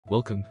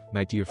Welcome,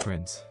 my dear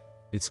friends.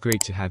 It's great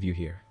to have you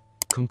here.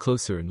 Come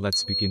closer and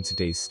let's begin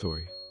today's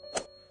story.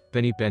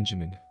 Benny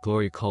Benjamin,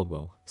 Gloria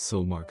Caldwell,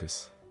 Soul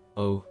Marcus.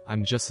 Oh,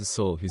 I'm just a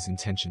soul whose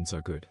intentions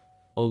are good.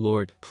 Oh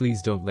Lord,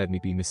 please don't let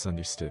me be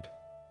misunderstood.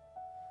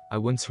 I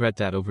once read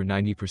that over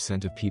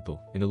 90% of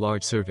people, in a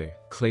large survey,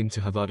 claimed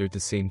to have uttered the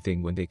same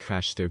thing when they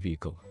crashed their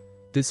vehicle.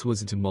 This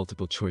wasn't a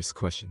multiple choice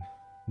question.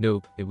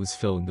 Nope, it was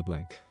fill in the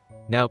blank.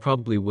 Now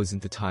probably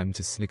wasn't the time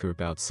to snicker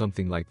about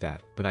something like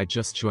that, but I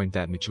just joined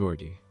that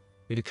majority.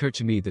 It occurred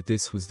to me that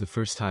this was the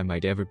first time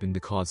I'd ever been the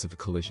cause of a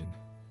collision.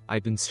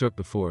 I'd been struck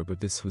before, but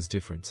this was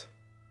different.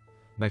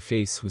 My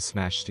face was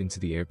smashed into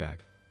the airbag.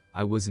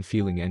 I wasn't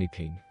feeling any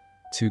pain.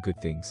 Two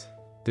good things.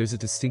 There's a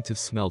distinctive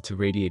smell to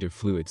radiator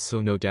fluid,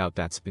 so no doubt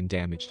that's been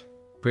damaged.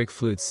 Brake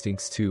fluid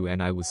stinks too,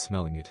 and I was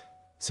smelling it.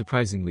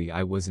 Surprisingly,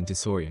 I wasn't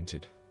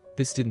disoriented.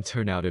 This didn't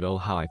turn out at all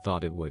how I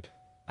thought it would.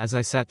 As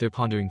I sat there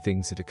pondering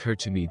things, it occurred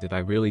to me that I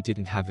really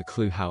didn't have a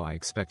clue how I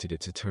expected it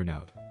to turn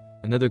out.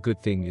 Another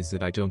good thing is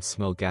that I don't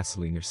smell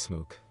gasoline or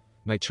smoke.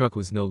 My truck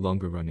was no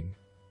longer running.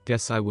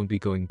 Guess I won't be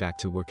going back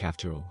to work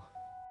after all.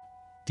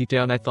 Deep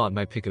down I thought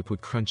my pickup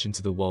would crunch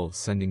into the wall,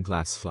 sending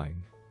glass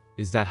flying.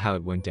 Is that how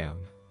it went down?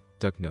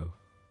 Duck no.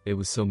 It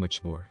was so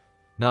much more.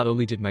 Not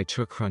only did my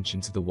truck crunch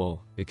into the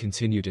wall, it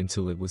continued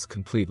until it was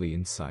completely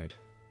inside.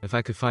 If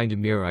I could find a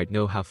mirror, I'd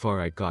know how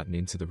far I'd gotten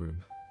into the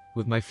room.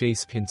 With my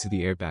face pinned to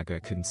the airbag, I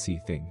couldn't see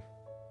a thing.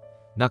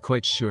 Not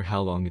quite sure how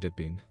long it had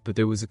been, but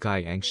there was a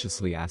guy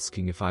anxiously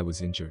asking if I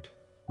was injured.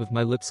 With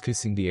my lips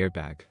kissing the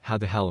airbag, how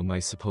the hell am I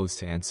supposed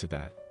to answer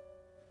that?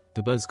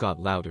 The buzz got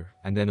louder,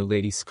 and then a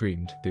lady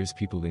screamed, "There's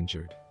people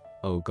injured."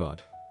 Oh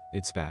God.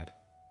 It's bad.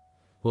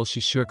 Well, she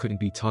sure couldn't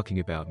be talking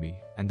about me,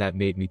 and that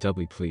made me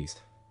doubly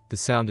pleased. The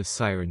sound of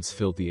sirens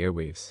filled the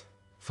airwaves.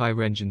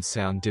 Fire engines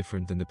sound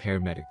different than the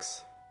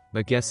paramedics.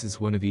 My guess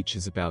is one of each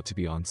is about to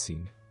be on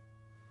scene.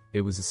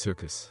 It was a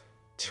circus.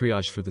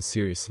 Triage for the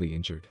seriously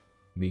injured.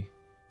 Me.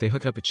 They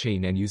hooked up a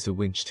chain and used a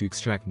winch to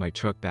extract my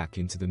truck back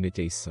into the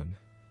midday sun.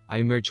 I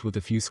emerged with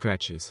a few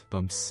scratches,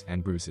 bumps,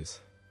 and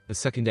bruises. A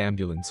second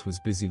ambulance was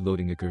busy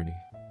loading a gurney.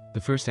 The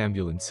first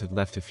ambulance had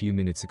left a few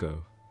minutes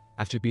ago.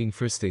 After being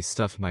first, they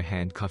stuffed my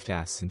handcuffed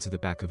ass into the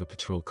back of a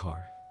patrol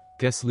car.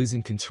 Guess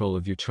losing control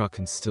of your truck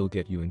can still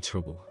get you in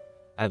trouble.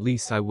 At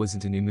least I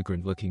wasn't an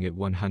immigrant looking at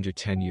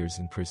 110 years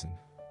in prison.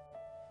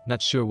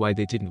 Not sure why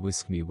they didn't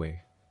whisk me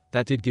away.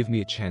 That did give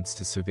me a chance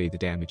to survey the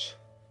damage.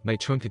 My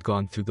trunk had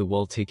gone through the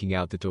wall, taking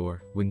out the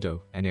door,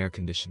 window, and air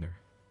conditioner.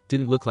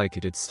 Didn't look like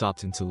it had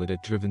stopped until it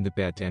had driven the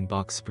bed and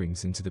box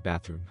springs into the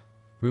bathroom.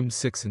 Rooms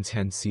 6 and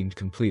 10 seemed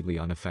completely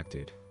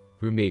unaffected.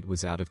 Room 8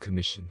 was out of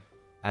commission.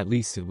 At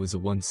least it was a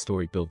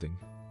one-story building.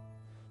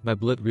 My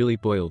blood really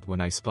boiled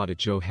when I spotted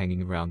Joe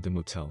hanging around the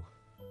motel.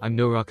 I'm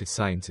no rocket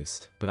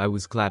scientist, but I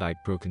was glad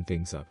I'd broken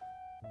things up.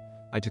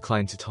 I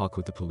declined to talk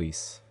with the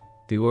police.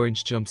 The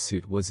orange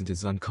jumpsuit wasn't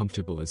as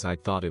uncomfortable as I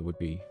thought it would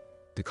be.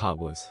 The cot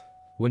was.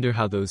 Wonder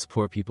how those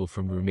poor people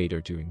from room 8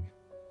 are doing.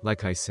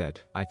 Like I said,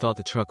 I thought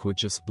the truck would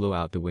just blow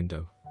out the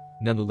window.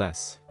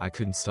 Nonetheless, I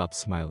couldn't stop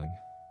smiling.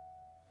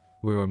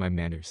 Where are my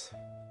manners?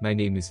 My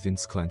name is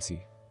Vince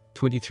Clancy.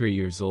 23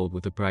 years old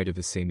with a bride of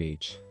the same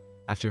age.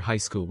 After high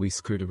school we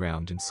screwed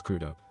around and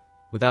screwed up.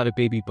 Without a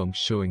baby bump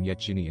showing yet,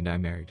 Ginny and I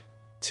married.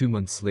 2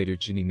 months later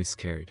Ginny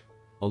miscarried.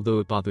 Although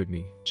it bothered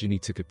me, Ginny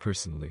took it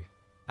personally.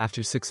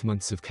 After 6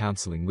 months of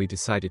counseling we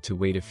decided to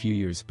wait a few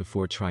years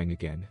before trying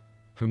again.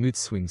 Her mood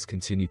swings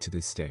continue to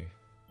this day.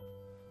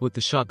 What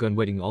the shotgun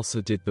wedding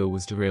also did though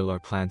was derail our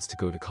plans to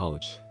go to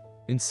college.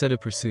 Instead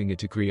of pursuing a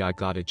degree, I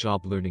got a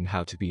job learning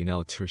how to be an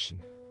electrician.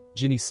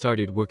 Ginny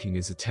started working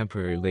as a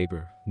temporary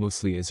laborer,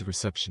 mostly as a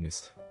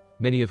receptionist.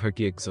 Many of her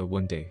gigs are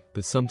one day,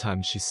 but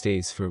sometimes she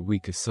stays for a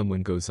week if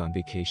someone goes on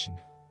vacation.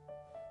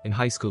 In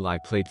high school I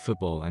played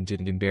football and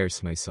didn't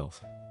embarrass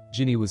myself.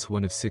 Ginny was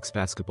one of 6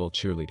 basketball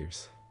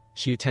cheerleaders.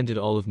 She attended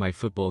all of my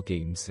football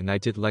games and I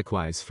did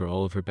likewise for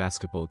all of her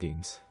basketball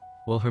games.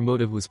 While her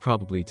motive was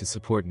probably to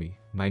support me,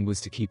 mine was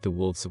to keep the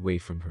wolves away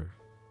from her.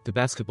 The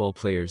basketball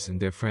players and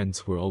their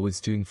friends were always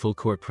doing full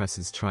court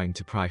presses trying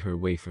to pry her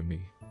away from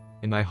me.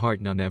 In my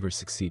heart none ever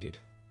succeeded.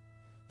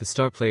 The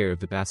star player of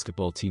the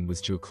basketball team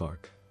was Joe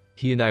Clark.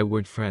 He and I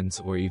weren't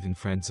friends or even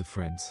friends of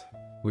friends.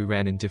 We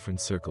ran in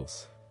different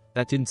circles.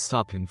 That didn't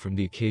stop him from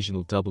the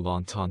occasional double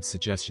entendre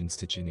suggestions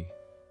to Ginny.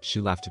 She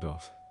laughed it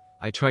off.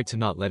 I tried to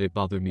not let it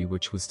bother me,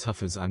 which was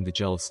tough as I'm the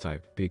jealous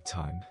type, big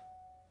time.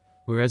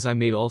 Whereas I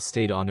made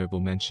all-state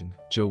honorable mention,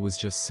 Joe was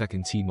just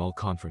second team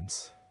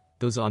all-conference.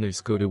 Those honors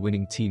go to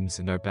winning teams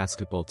and our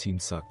basketball team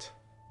sucked.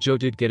 Joe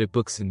did get a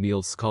books and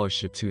meals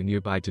scholarship to a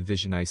nearby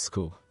Division I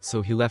school,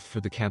 so he left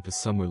for the campus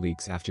summer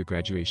leagues after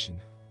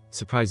graduation.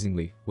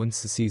 Surprisingly,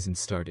 once the season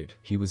started,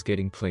 he was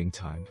getting playing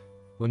time.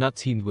 When not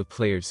teamed with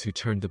players who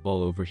turned the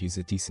ball over, he's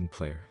a decent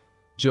player.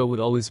 Joe would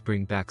always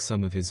bring back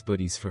some of his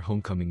buddies for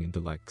homecoming and the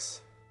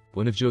likes.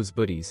 One of Joe's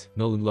buddies,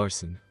 Nolan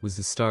Larson, was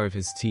the star of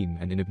his team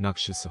and an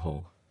obnoxious a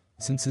whole.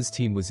 Since his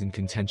team was in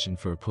contention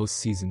for a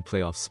postseason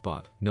playoff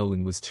spot,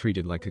 Nolan was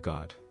treated like a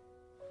god.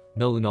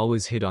 Nolan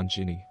always hit on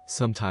Ginny,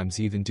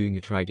 sometimes even doing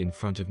it right in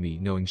front of me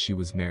knowing she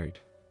was married.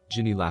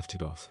 Ginny laughed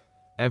it off.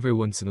 Every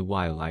once in a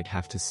while I'd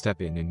have to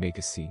step in and make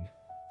a scene.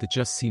 That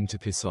just seemed to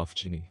piss off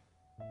Ginny.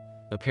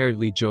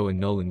 Apparently Joe and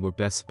Nolan were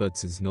best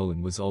buds as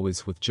Nolan was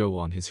always with Joe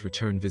on his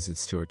return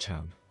visits to our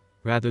town.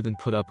 Rather than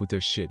put up with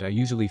their shit, I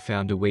usually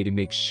found a way to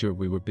make sure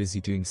we were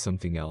busy doing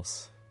something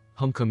else.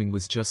 Homecoming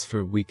was just for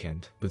a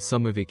weekend, but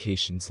summer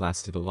vacations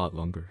lasted a lot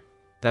longer.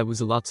 That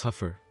was a lot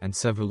tougher, and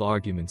several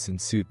arguments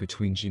ensued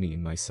between Ginny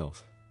and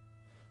myself.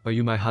 Are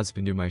you my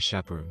husband or my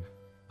chaperone?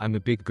 I'm a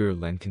big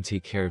girl and can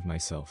take care of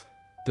myself.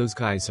 Those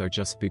guys are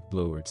just big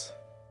blowhards.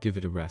 Give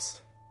it a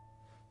rest.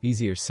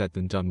 Easier said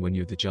than done when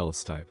you're the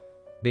jealous type.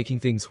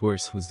 Making things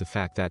worse was the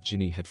fact that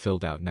Ginny had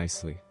filled out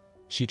nicely.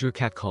 She drew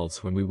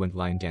catcalls when we went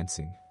line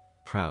dancing.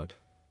 Proud.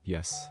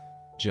 Yes.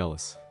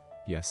 Jealous.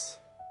 Yes.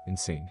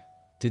 Insane.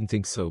 Didn't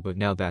think so, but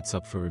now that's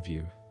up for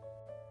review.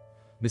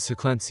 Mr.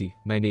 Clancy,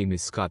 my name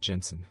is Scott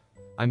Jensen.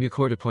 I'm your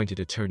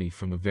court-appointed attorney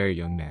from a very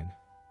young man.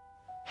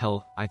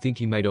 Hell, I think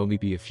he might only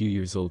be a few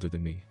years older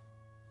than me.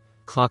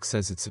 Clock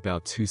says it's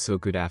about 2, so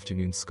good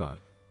afternoon, Scott.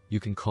 You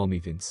can call me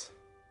Vince.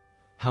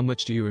 How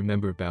much do you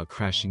remember about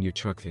crashing your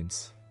truck,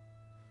 Vince?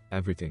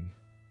 Everything.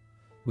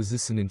 Was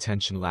this an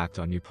intentional act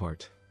on your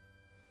part?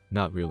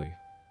 Not really.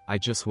 I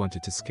just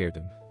wanted to scare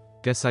them.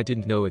 Guess I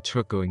didn't know a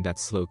truck going that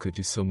slow could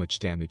do so much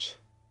damage.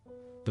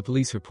 The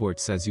police report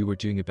says you were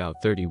doing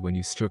about 30 when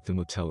you struck the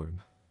motel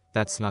room.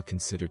 That's not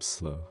considered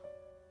slow.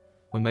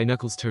 When my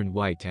knuckles turned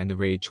white and the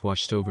rage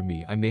washed over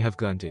me, I may have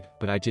gunned it,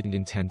 but I didn't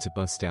intend to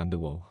bust down the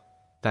wall.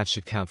 That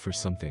should count for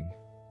something.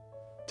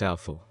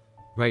 Doubtful.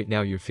 Right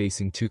now you're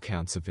facing 2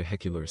 counts of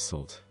vehicular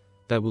assault.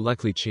 That will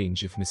likely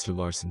change if Mr.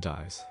 Larson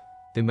dies.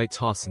 They might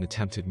toss an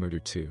attempted murder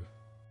too.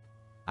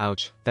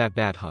 Ouch, that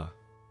bad, huh?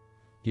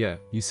 Yeah,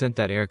 you sent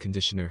that air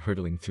conditioner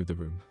hurtling through the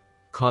room.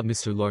 Caught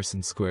Mr.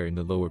 Larson square in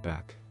the lower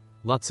back.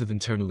 Lots of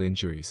internal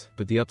injuries,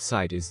 but the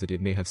upside is that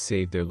it may have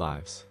saved their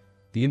lives.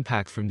 The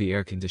impact from the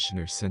air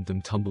conditioner sent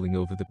them tumbling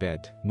over the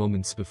bed,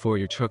 moments before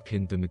your truck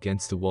pinned them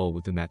against the wall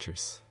with the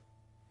mattress.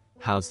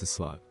 How's the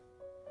slot?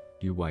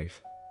 Your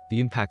wife. The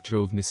impact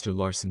drove Mr.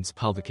 Larson's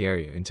pelvic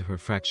area into her,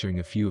 fracturing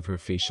a few of her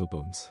facial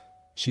bones.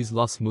 She's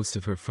lost most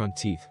of her front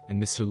teeth,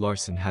 and Mr.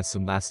 Larson has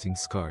some lasting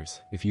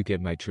scars, if you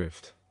get my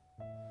drift.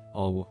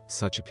 Oh,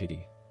 such a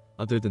pity.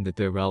 Other than that,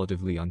 they're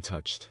relatively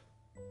untouched.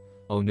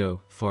 Oh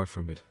no, far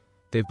from it.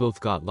 They've both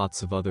got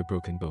lots of other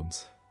broken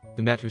bones.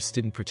 The mattress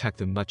didn't protect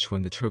them much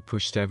when the truck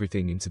pushed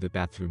everything into the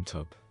bathroom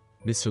tub.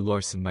 Mr.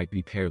 Larson might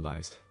be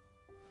paralyzed.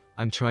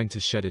 I'm trying to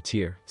shed a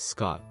tear,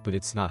 Scott, but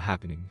it's not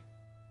happening.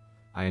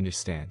 I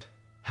understand.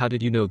 How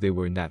did you know they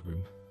were in that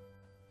room?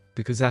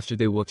 Because after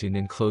they walked in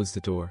and closed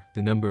the door,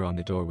 the number on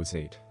the door was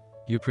 8.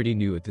 You're pretty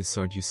new at this,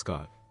 aren't you,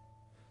 Scott?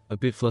 A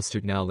bit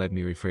flustered now, let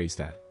me rephrase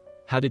that.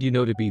 How did you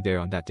know to be there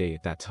on that day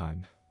at that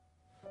time?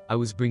 I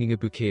was bringing a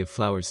bouquet of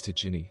flowers to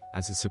Ginny,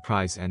 as a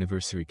surprise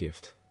anniversary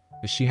gift.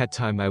 If she had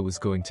time, I was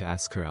going to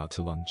ask her out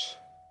to lunch.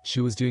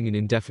 She was doing an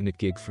indefinite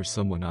gig for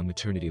someone on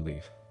maternity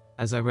leave.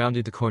 As I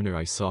rounded the corner,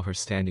 I saw her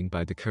standing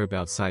by the curb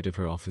outside of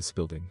her office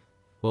building.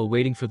 While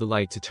waiting for the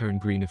light to turn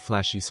green, a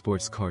flashy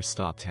sports car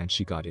stopped and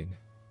she got in.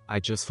 I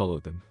just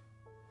followed them.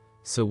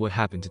 So what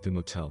happened at the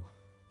motel?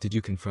 Did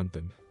you confront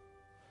them?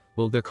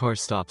 Well, their car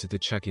stopped at the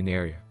check-in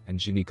area, and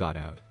Ginny got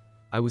out.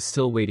 I was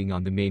still waiting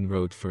on the main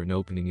road for an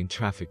opening in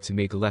traffic to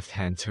make a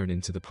left-hand turn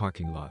into the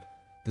parking lot.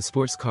 The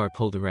sports car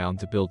pulled around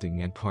the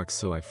building and parked,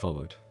 so I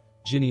followed.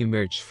 Ginny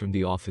emerged from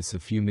the office a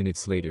few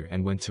minutes later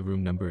and went to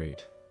room number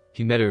 8.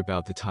 He met her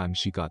about the time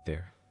she got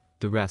there.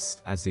 The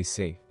rest, as they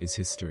say, is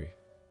history.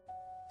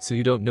 So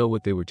you don't know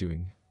what they were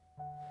doing?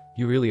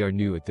 You really are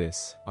new at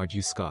this, aren't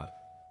you, Scott?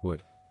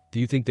 What? Do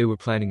you think they were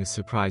planning a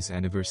surprise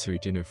anniversary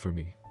dinner for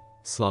me?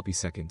 Sloppy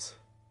seconds.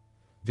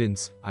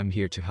 Vince, I'm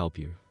here to help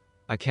you.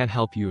 I can't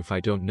help you if I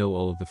don't know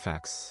all of the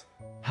facts.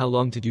 How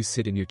long did you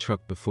sit in your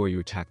truck before you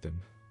attacked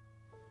them?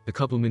 A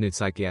couple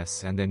minutes, I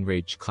guess, and then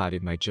rage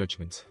clouded my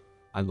judgment.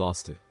 I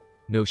lost it.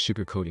 No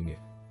sugarcoating it.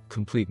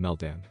 Complete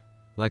meltdown.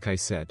 Like I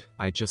said,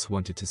 I just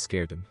wanted to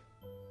scare them.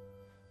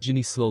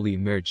 Ginny slowly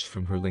emerged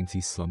from her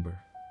lengthy slumber.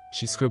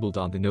 She scribbled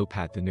on the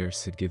notepad the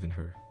nurse had given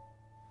her.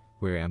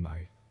 Where am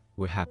I?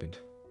 What happened?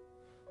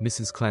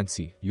 Mrs.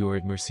 Clancy, you are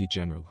at Mercy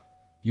General.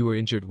 You were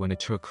injured when a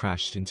truck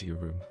crashed into your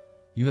room.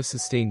 You have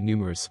sustained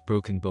numerous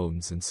broken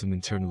bones and some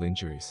internal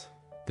injuries.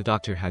 The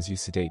doctor has you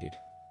sedated.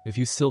 If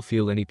you still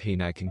feel any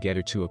pain, I can get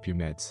her to up your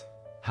meds.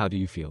 How do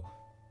you feel?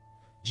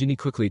 Ginny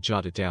quickly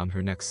jotted down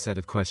her next set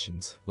of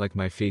questions, like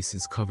my face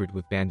is covered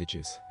with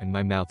bandages, and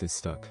my mouth is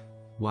stuck.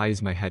 Why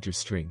is my head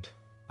restrained?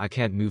 I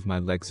can't move my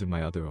legs or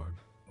my other arm.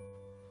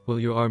 Well,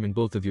 your arm and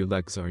both of your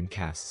legs are in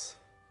casts.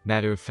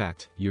 Matter of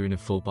fact, you're in a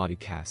full-body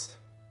cast.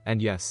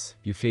 And yes,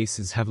 your face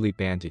is heavily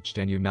bandaged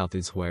and your mouth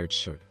is wired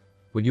shut.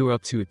 When you're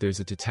up to it, there's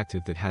a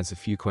detective that has a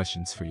few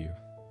questions for you.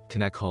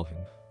 Can I call him?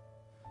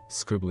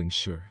 Scribbling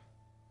sure.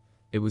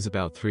 It was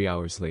about 3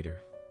 hours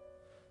later.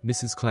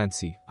 Mrs.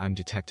 Clancy, I'm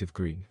Detective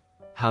Green.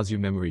 How's your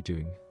memory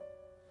doing?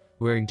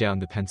 Wearing down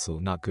the pencil,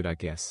 not good, I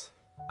guess.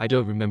 I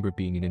don't remember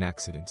being in an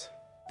accident.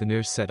 The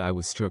nurse said I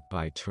was struck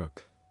by a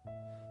truck.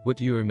 What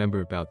do you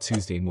remember about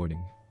Tuesday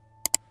morning?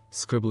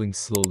 Scribbling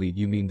slowly,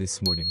 you mean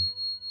this morning?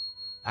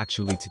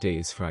 Actually, today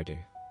is Friday.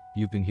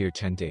 You've been here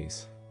 10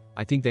 days.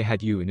 I think they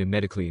had you in a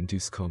medically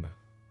induced coma.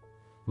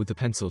 With the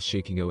pencil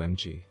shaking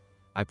OMG.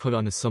 I put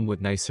on a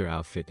somewhat nicer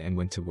outfit and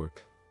went to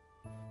work.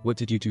 What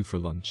did you do for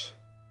lunch?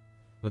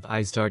 With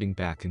eyes darting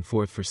back and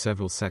forth for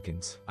several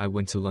seconds, I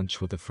went to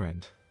lunch with a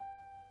friend.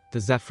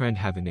 Does that friend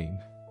have a name?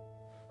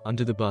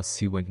 Under the bus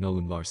he went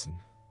Nolan Larson.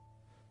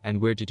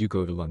 And where did you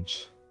go to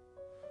lunch?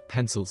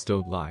 Pencils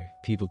don't lie,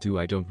 people do.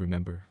 I don't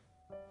remember.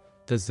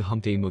 Does the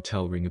Hump Day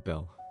Motel ring a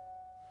bell?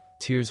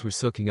 Tears were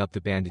soaking up the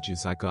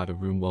bandages. I got a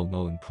room while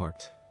Nolan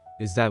parked.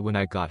 Is that when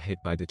I got hit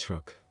by the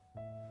truck?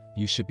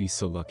 You should be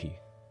so lucky.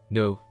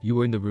 No, you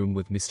were in the room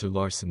with Mr.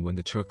 Larson when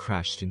the truck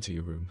crashed into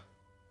your room.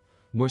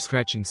 More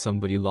scratching.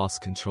 Somebody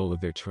lost control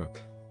of their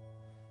truck.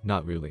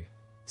 Not really.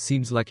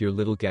 Seems like your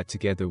little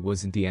get-together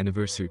wasn't the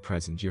anniversary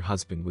present your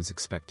husband was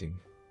expecting.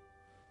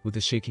 With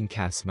a shaking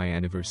cast, my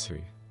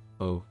anniversary.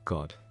 Oh,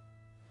 God.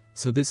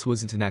 So this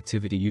wasn't an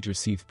activity you'd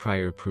received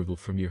prior approval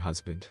from your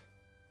husband?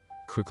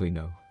 Quickly,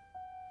 no.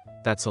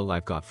 That's all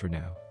I've got for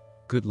now.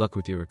 Good luck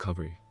with your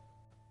recovery.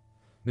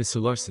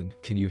 Mr. Larson,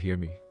 can you hear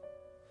me?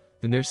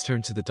 The nurse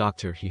turned to the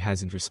doctor. He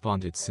hasn't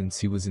responded since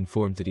he was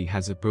informed that he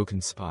has a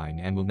broken spine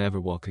and will never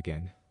walk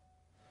again.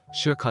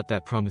 Sure cut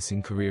that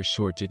promising career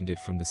short, didn't it,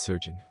 from the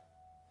surgeon?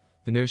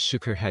 The nurse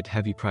shook her head.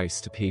 Heavy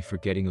price to pay for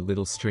getting a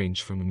little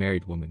strange from a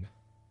married woman.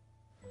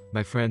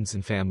 My friends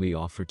and family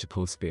offered to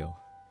post bail.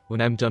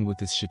 When I'm done with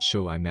this shit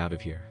show, I'm out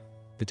of here.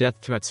 The death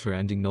threats for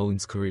ending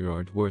Nolan's career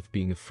aren't worth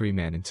being a free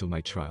man until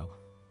my trial.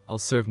 I'll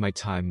serve my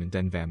time and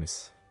then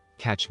vamoose.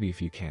 Catch me if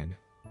you can.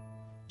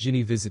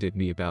 Ginny visited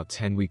me about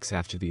 10 weeks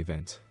after the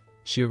event.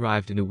 She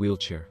arrived in a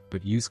wheelchair,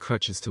 but used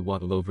crutches to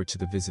waddle over to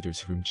the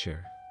visitor's room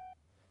chair.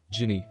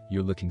 Ginny,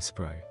 you're looking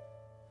spry.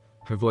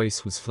 Her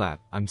voice was flat.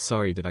 I'm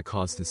sorry that I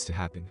caused this to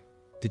happen.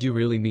 Did you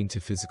really mean to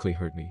physically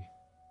hurt me?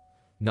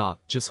 Nah,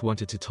 just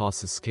wanted to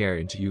toss a scare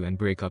into you and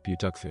break up your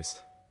duck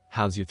fist.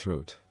 How's your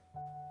throat?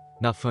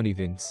 Not funny,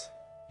 Vince.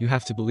 You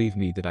have to believe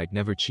me that I'd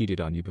never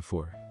cheated on you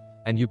before.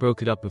 And you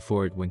broke it up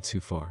before it went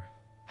too far.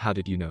 How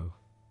did you know?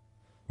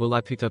 Well,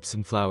 I picked up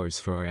some flowers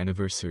for our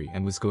anniversary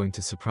and was going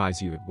to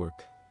surprise you at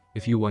work.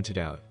 If you wanted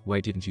out, why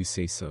didn't you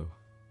say so?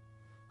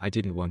 I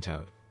didn't want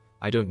out.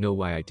 I don't know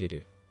why I did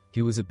it.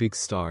 He was a big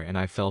star and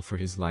I fell for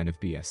his line of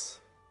BS.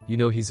 You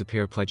know he's a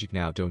paraplegic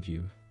now, don't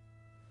you?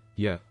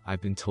 Yeah,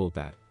 I've been told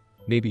that.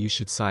 Maybe you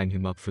should sign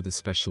him up for the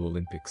Special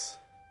Olympics.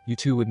 You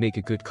two would make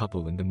a good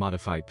couple in the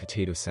modified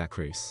potato sack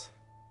race.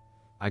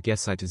 I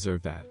guess I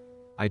deserve that.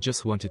 I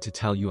just wanted to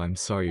tell you I'm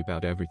sorry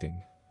about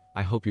everything.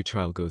 I hope your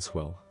trial goes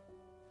well.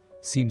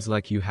 Seems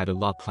like you had a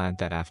lot planned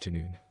that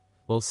afternoon.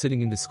 While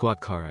sitting in the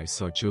squad car, I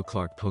saw Joe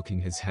Clark poking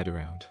his head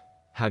around.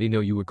 How do you know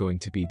you were going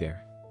to be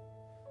there?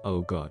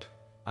 Oh God.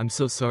 I'm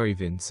so sorry,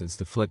 Vince, as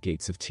the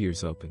floodgates of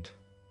tears opened.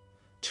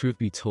 Truth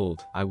be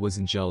told, I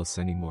wasn't jealous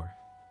anymore.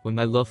 When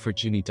my love for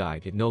Ginny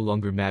died, it no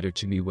longer mattered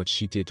to me what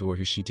she did or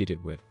who she did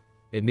it with.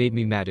 It made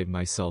me mad at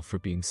myself for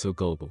being so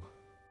gullible.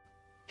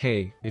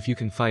 Hey, if you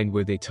can find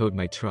where they towed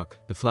my truck,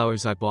 the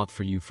flowers I bought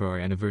for you for our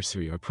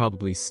anniversary are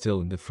probably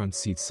still in the front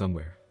seat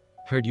somewhere.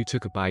 Heard you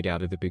took a bite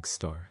out of the big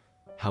star.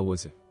 How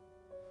was it?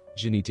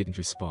 Ginny didn't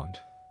respond.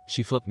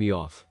 She flipped me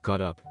off,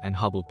 got up, and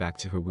hobbled back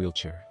to her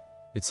wheelchair.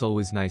 It's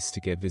always nice to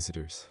get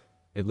visitors.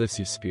 It lifts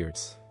your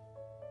spirits.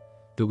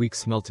 The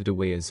weeks melted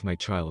away as my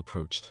trial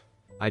approached.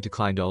 I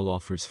declined all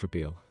offers for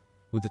bail.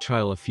 With the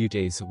trial a few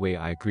days away,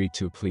 I agreed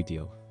to a plea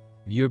deal.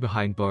 A year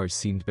behind bars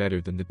seemed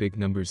better than the big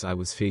numbers I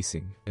was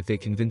facing if they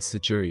convinced the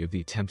jury of the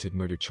attempted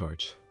murder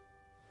charge.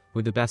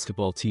 When the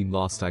basketball team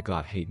lost, I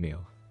got hate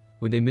mail.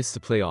 When they missed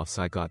the playoffs,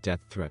 I got death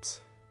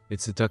threats.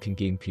 It's a ducking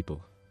game,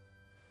 people.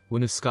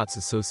 One of Scott's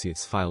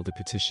associates filed a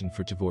petition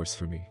for divorce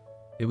for me.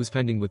 It was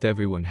pending with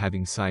everyone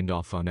having signed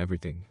off on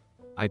everything.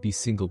 I'd be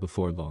single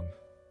before long.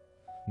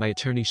 My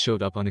attorney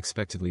showed up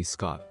unexpectedly.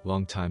 Scott,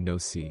 long time no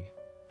see.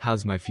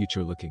 How's my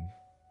future looking?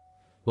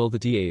 Well, the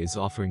DA is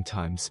offering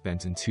time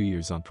spent in 2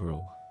 years on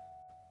parole.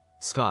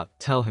 Scott,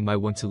 tell him I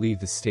want to leave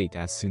the state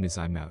as soon as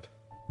I'm out.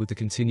 With the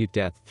continued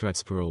death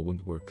threats, parole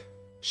won't work.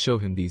 Show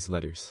him these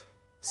letters.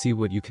 See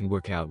what you can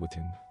work out with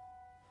him.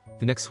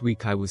 The next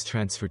week I was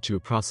transferred to a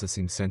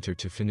processing center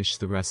to finish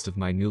the rest of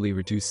my newly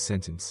reduced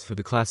sentence for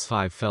the Class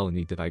 5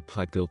 felony that I'd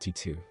pled guilty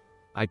to.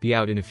 I'd be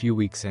out in a few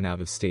weeks and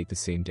out of state the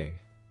same day.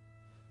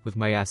 With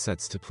my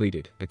assets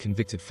depleted, a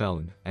convicted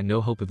felon, and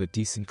no hope of a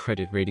decent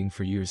credit rating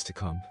for years to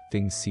come,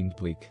 things seemed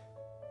bleak.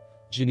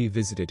 Ginny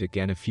visited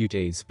again a few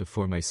days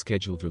before my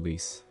scheduled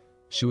release.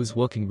 She was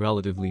walking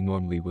relatively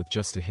normally with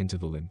just a hint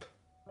of a limp.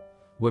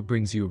 What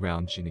brings you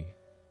around, Ginny?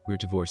 We're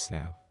divorced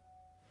now.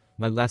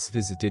 My last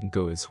visit didn't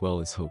go as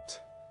well as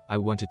hoped. I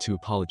wanted to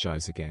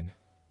apologize again.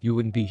 You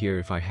wouldn't be here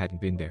if I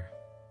hadn't been there.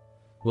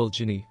 Well,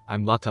 Ginny,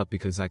 I'm locked up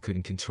because I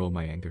couldn't control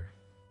my anger.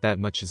 That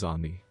much is on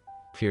me.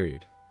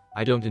 Period.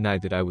 I don't deny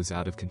that I was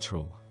out of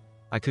control.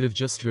 I could have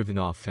just driven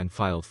off and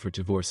filed for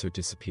divorce or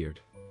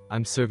disappeared.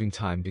 I'm serving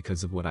time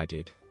because of what I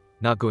did.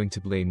 Not going to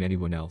blame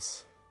anyone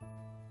else.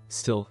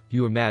 Still,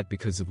 you were mad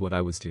because of what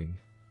I was doing.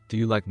 Do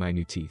you like my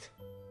new teeth?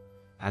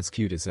 As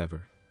cute as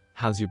ever.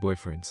 How's your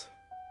boyfriend?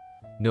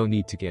 No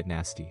need to get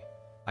nasty.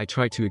 I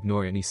tried to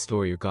ignore any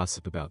story or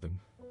gossip about them.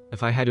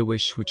 If I had a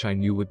wish which I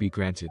knew would be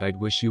granted, I'd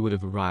wish you would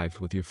have arrived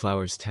with your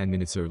flowers 10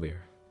 minutes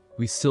earlier.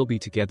 We'd still be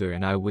together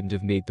and I wouldn't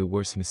have made the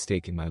worst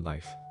mistake in my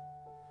life.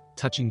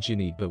 Touching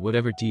Ginny, but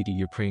whatever deity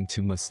you're praying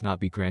to must not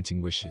be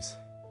granting wishes.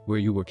 Where are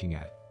you working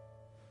at?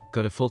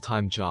 Got a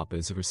full-time job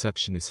as a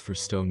receptionist for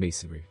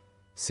stonemasonry.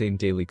 Same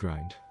daily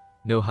grind.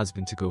 No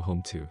husband to go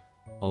home to.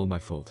 All my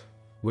fault.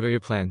 What are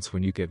your plans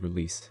when you get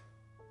released?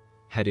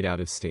 Headed out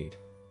of state.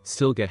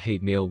 Still get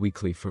hate mail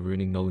weekly for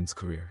ruining Nolan's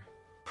career.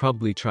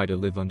 Probably try to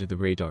live under the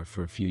radar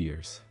for a few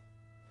years.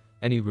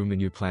 Any room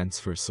in your plans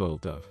for a soiled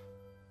dove?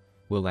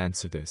 We'll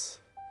answer this.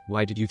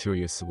 Why did you throw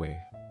yours away?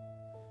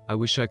 I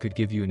wish I could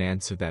give you an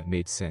answer that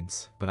made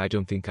sense, but I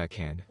don't think I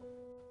can.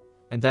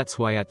 And that's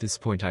why at this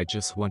point I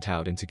just want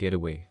out and to get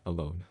away,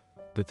 alone.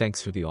 But thanks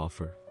for the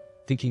offer.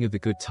 Thinking of the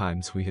good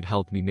times we had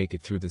helped me make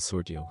it through this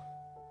ordeal.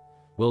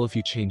 Well, if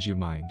you change your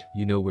mind,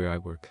 you know where I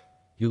work.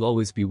 You'll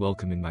always be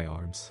welcome in my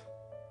arms.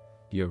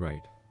 You're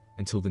right.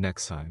 Until the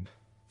next time.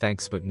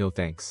 Thanks but no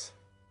thanks.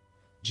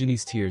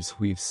 Ginny's tears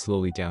weaved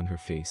slowly down her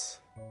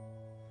face.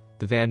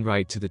 The van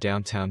ride to the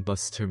downtown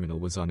bus terminal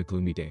was on a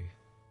gloomy day.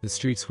 The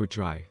streets were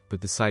dry,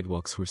 but the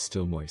sidewalks were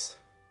still moist.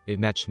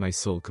 It matched my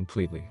soul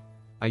completely.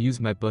 I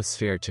used my bus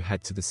fare to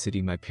head to the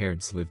city my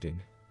parents lived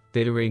in.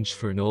 They'd arranged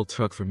for an old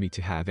truck for me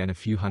to have and a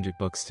few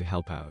 $100 to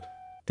help out.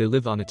 They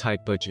live on a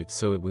tight budget,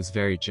 so it was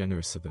very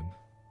generous of them.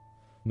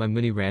 My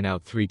money ran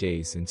out 3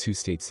 days and 2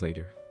 states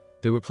later.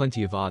 There were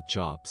plenty of odd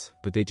jobs,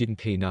 but they didn't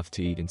pay enough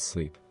to eat and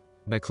sleep.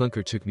 My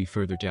clunker took me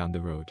further down the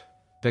road.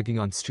 Begging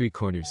on street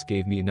corners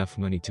gave me enough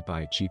money to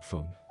buy a cheap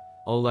phone.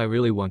 All I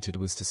really wanted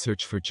was to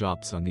search for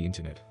jobs on the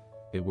internet.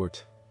 It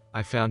worked.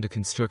 I found a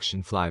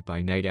construction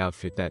fly-by-night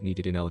outfit that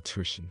needed an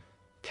electrician.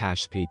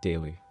 Cash paid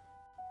daily.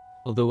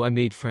 Although I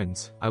made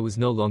friends, I was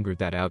no longer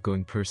that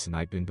outgoing person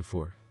I'd been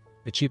before.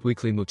 A cheap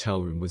weekly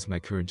motel room was my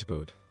current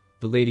abode.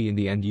 The lady in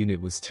the end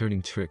unit was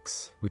turning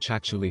tricks, which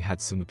actually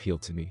had some appeal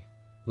to me.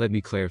 Let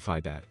me clarify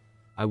that.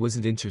 I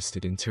wasn't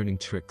interested in turning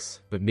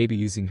tricks, but maybe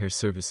using her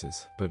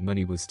services, but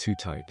money was too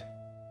tight.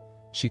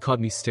 She caught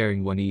me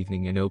staring one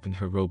evening and opened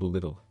her robe a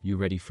little. You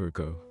ready for a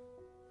go?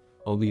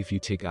 Only if you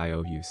take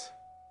IOUs.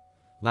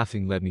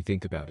 Laughing let me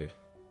think about it.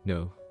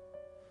 No.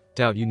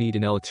 Doubt you need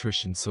an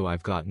electrician, so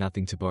I've got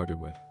nothing to barter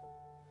with.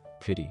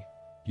 Pity.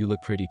 You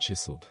look pretty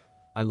chiseled.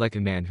 I like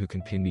a man who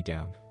can pin me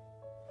down.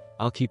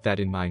 I'll keep that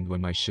in mind when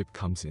my ship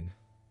comes in.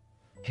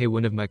 Hey,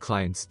 one of my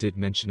clients did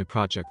mention a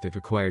project that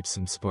required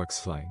some sparks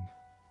flying.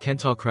 Can't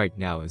talk right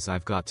now as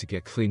I've got to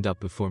get cleaned up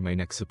before my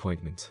next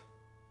appointment.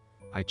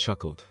 I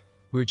chuckled.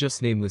 We're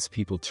just nameless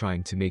people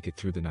trying to make it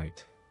through the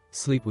night.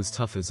 Sleep was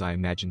tough as I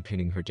imagined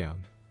pinning her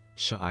down.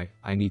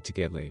 I need to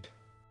get laid.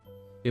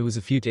 It was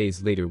a few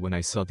days later when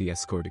I saw the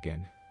escort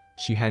again.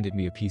 She handed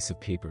me a piece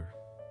of paper.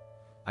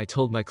 I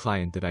told my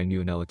client that I knew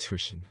an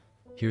electrician.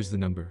 Here's the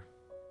number.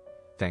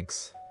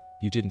 Thanks.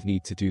 You didn't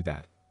need to do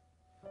that.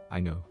 I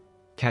know.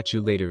 Catch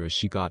you later, as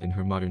she got in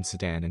her modern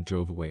sedan and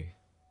drove away.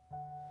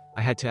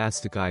 I had to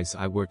ask the guys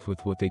I worked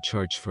with what they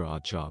charged for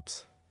odd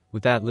jobs.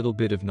 With that little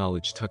bit of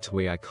knowledge tucked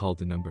away, I called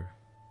the number.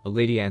 A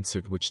lady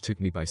answered, which took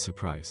me by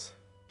surprise.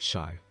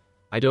 Shy.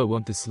 I don't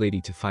want this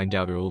lady to find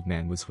out her old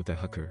man was with a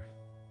hooker.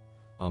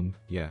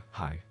 Yeah,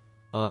 hi.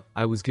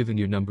 I was given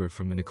your number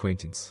from an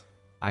acquaintance.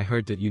 I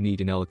heard that you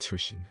need an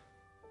electrician.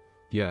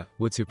 Yeah,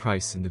 what's your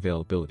price and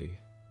availability?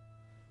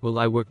 Well,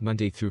 I work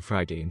Monday through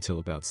Friday until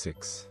about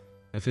 6.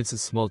 If it's a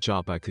small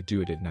job, I could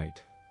do it at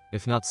night.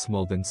 If not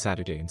small, then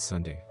Saturday and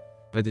Sunday.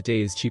 By the day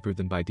is cheaper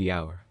than by the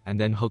hour, and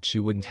then hoped she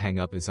wouldn't hang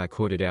up as I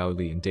quoted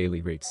hourly and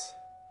daily rates.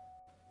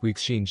 We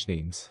exchanged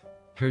names.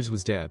 Hers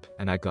was Deb,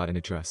 and I got an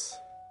address.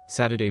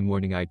 Saturday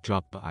morning I'd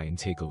drop by and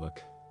take a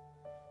look.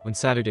 When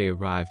Saturday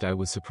arrived, I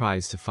was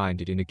surprised to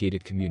find it in a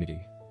gated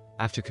community.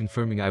 After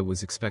confirming I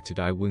was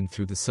expected, I went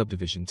through the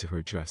subdivision to her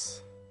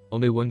address.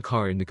 Only one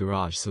car in the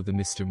garage, so the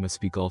mister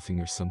must be golfing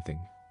or something.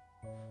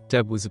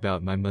 Deb was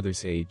about my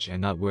mother's age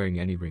and not wearing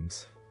any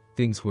rings.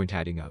 Things weren't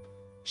adding up.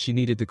 She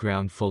needed the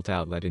ground fault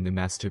outlet in the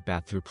master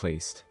bath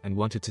replaced, and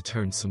wanted to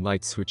turn some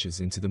light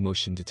switches into the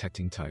motion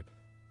detecting type.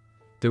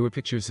 There were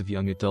pictures of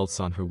young adults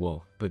on her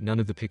wall, but none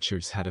of the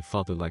pictures had a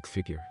father-like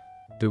figure.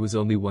 There was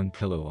only one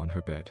pillow on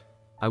her bed.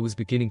 I was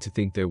beginning to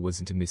think there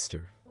wasn't a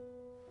mister.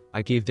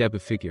 I gave Deb a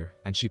figure,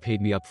 and she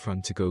paid me up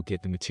front to go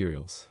get the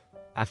materials.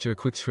 After a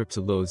quick trip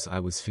to Lowe's, I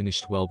was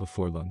finished well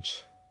before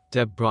lunch.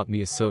 Deb brought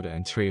me a soda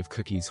and tray of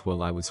cookies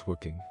while I was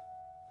working.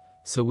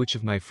 So which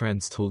of my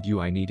friends told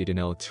you I needed an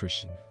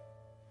electrician?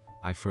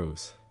 I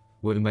froze.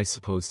 What am I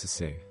supposed to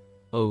say?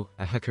 Oh,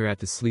 a hooker at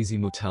the sleazy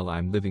motel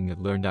I'm living at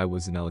learned I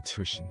was an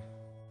electrician.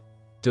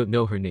 Don't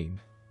know her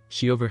name.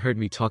 She overheard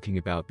me talking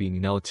about being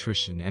an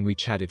electrician and we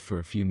chatted for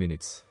a few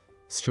minutes.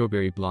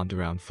 Strawberry blonde,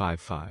 around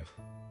 5'5".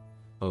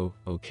 Oh,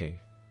 okay.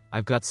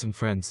 I've got some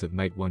friends that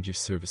might want your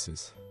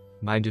services.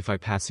 Mind if I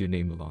pass your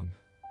name along?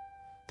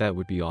 That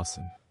would be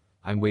awesome.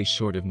 I'm way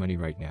short of money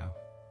right now.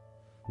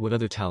 What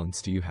other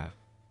talents do you have?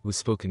 Was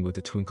spoken with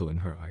a twinkle in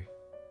her eye.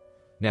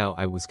 Now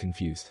I was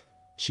confused.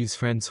 She's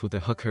friends with a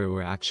hooker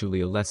or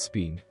actually a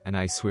lesbian, and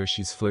I swear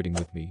she's flirting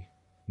with me.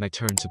 My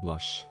turn to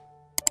blush.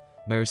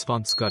 My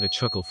response got a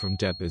chuckle from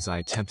Deb as I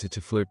attempted to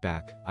flirt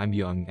back. I'm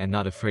young and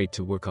not afraid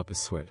to work up a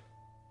sweat.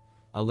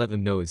 I'll let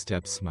them know, as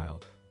Deb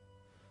smiled.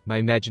 My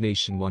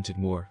imagination wanted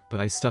more, but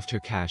I stuffed her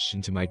cash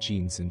into my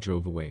jeans and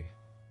drove away.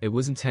 It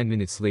wasn't 10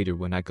 minutes later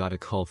when I got a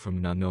call from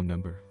an unknown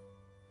number.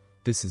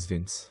 This is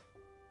Vince.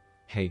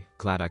 Hey,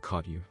 glad I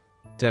caught you.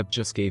 Deb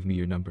just gave me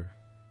your number.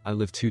 I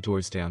live 2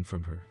 doors down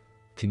from her.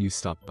 Can you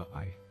stop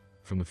by?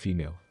 From a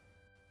female.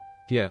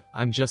 Yeah,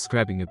 I'm just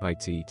grabbing a bite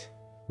to eat.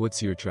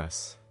 What's your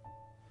address?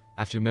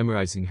 After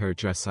memorizing her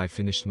address, I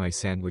finished my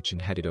sandwich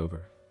and headed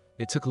over.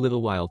 It took a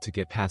little while to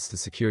get past the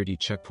security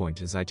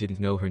checkpoint as I didn't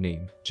know her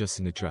name, just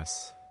an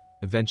address.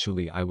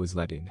 Eventually I was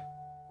let in.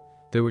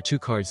 There were 2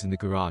 cars in the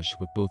garage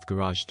with both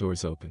garage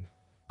doors open.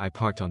 I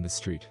parked on the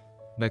street.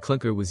 My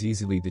clunker was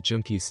easily the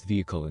junkiest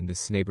vehicle in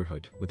this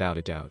neighborhood, without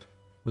a doubt.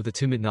 With a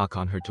timid knock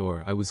on her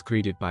door, I was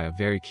greeted by a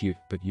very cute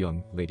but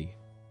young lady.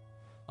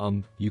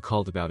 You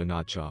called about an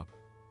odd job.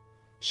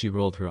 She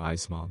rolled her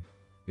eyes. Mom,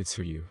 it's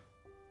for you.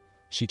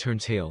 She turned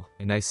tail,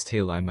 a nice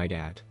tail I might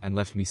add, and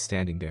left me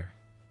standing there.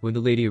 When the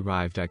lady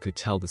arrived, I could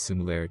tell the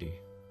similarity.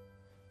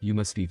 You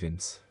must be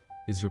Vince.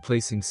 Is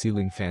replacing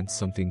ceiling fans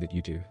something that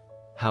you do?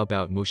 How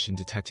about motion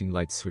detecting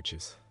light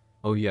switches?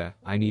 Oh yeah,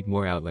 I need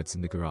more outlets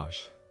in the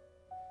garage.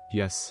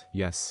 Yes,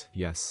 yes,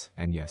 yes,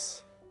 and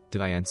yes.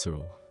 Did I answer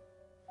all?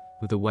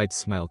 With a wide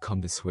smile,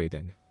 come this way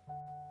then.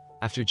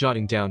 After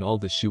jotting down all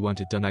that she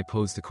wanted done, I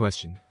posed the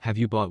question, have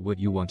you bought what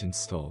you want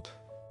installed?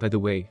 By the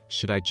way,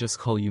 should I just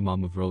call you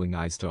Mom of Rolling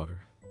Eyes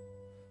daughter?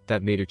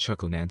 That made her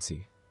chuckle.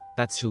 Nancy.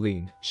 That's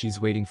Shalene, she's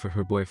waiting for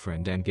her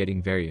boyfriend and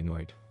getting very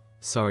annoyed.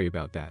 Sorry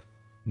about that.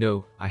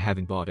 No, I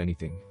haven't bought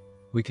anything.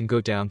 We can go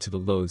down to the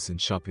Lowe's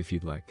and shop if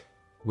you'd like.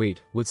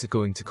 Wait, what's it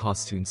going to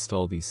cost to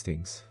install these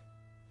things?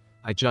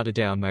 I jotted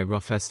down my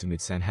rough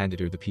estimates and handed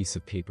her the piece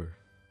of paper.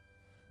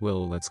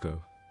 Well, let's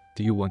go.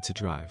 Do you want to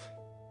drive?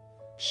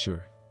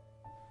 Sure.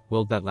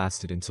 Well, that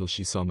lasted until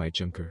she saw my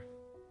junker.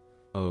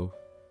 Oh,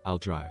 I'll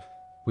drive.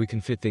 We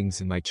can fit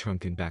things in my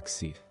trunk and back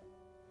seat.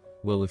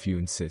 Well, if you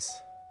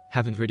insist.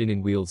 Haven't ridden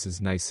in wheels as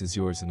nice as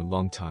yours in a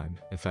long time,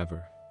 if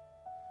ever.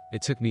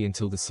 It took me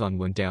until the sun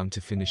went down to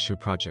finish her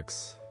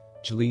projects.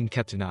 Jolene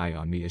kept an eye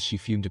on me as she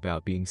fumed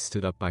about being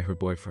stood up by her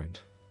boyfriend.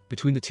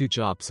 Between the 2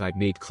 jobs, I'd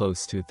made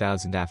close to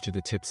 1,000 after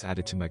the tips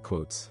added to my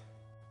quotes.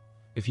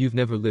 If you've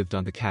never lived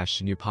on the cash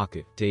in your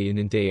pocket, day in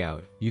and day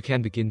out, you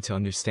can begin to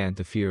understand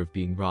the fear of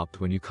being robbed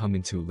when you come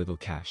into a little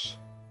cash.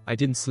 I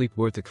didn't sleep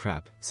worth a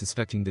crap,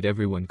 suspecting that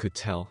everyone could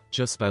tell,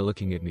 just by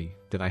looking at me,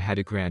 that I had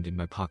 $1,000 in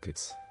my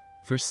pockets.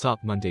 First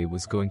stop Monday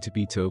was going to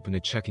be to open a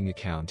checking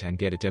account and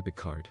get a debit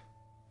card.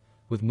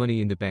 With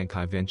money in the bank,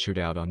 I ventured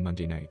out on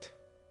Monday night.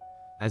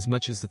 As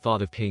much as the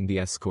thought of paying the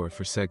escort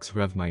for sex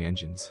revved my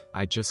engines,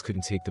 I just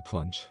couldn't take the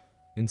plunge.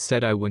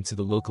 Instead, I went to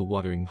the local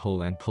watering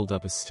hole and pulled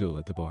up a stool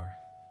at the bar.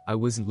 I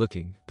wasn't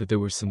looking, but there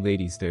were some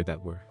ladies there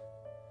that were.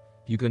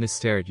 You gonna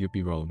stare at your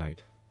B-roll all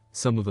night?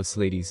 Some of us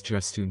ladies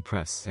dress to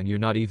impress, and you're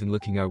not even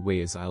looking our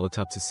way as I looked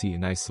up to see a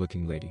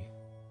nice-looking lady.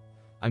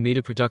 I made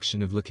a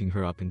production of looking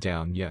her up and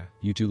down. Yeah,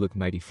 you do look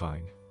mighty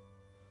fine.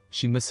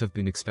 She must have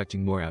been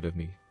expecting more out of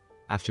me.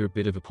 After a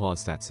bit of a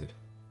pause, that's it.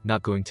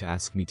 Not going to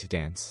ask me to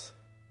dance.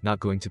 Not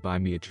going to buy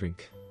me a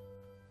drink.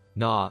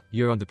 Nah,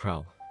 you're on the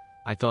prowl.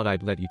 I thought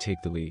I'd let you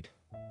take the lead.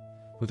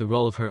 With a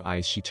roll of her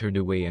eyes, she turned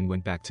away and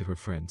went back to her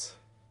friends.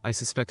 I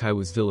suspect I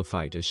was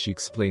vilified as she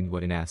explained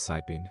what an ass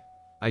I'd been.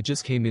 I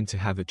just came in to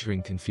have a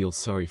drink and feel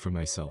sorry for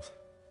myself.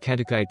 Can't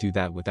a guy do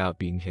that without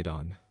being hit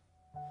on?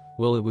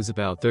 Well, it was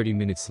about 30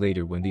 minutes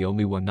later when the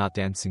only one not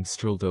dancing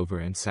strolled over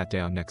and sat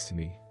down next to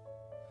me.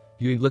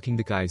 You ain't looking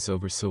the guys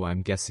over, so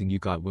I'm guessing you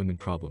got women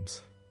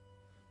problems.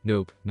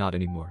 Nope, not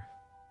anymore.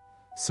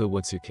 So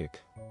what's your kick?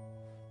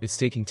 It's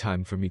taking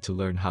time for me to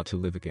learn how to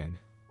live again.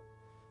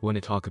 Wanna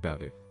talk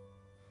about it?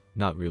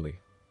 Not really.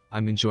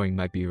 I'm enjoying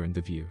my beer and the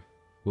view.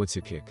 What's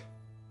your kick?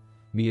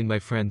 Me and my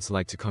friends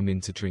like to come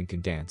in to drink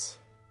and dance.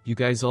 You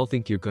guys all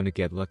think you're gonna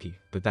get lucky,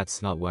 but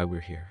that's not why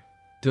we're here.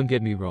 Don't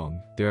get me wrong,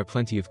 there are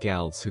plenty of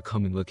gals who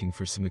come in looking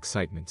for some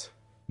excitement.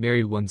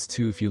 Married ones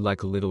too if you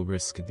like a little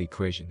risk in the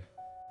equation.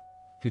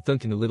 Who'd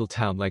thunk in a little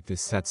town like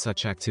this that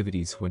such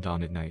activities went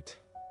on at night?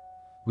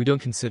 We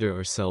don't consider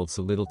ourselves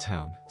a little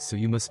town, so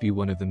you must be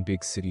one of them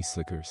big city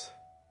slickers.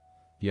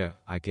 Yeah,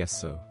 I guess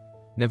so.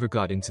 Never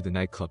got into the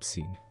nightclub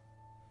scene.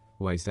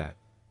 Why's that?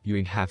 You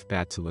ain't half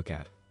bad to look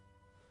at.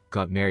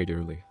 Got married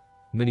early.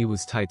 Money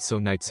was tight, so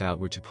nights out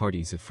were to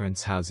parties at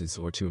friends' houses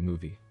or to a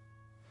movie.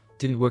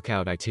 Didn't work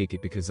out, I take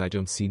it, because I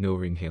don't see no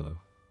ring halo.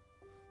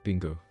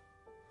 Bingo.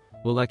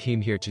 Well, I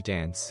came here to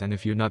dance, and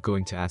if you're not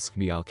going to ask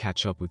me, I'll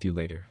catch up with you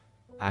later.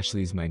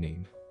 Ashley's my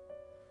name.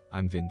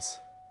 I'm Vince.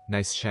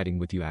 Nice chatting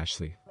with you,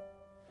 Ashley.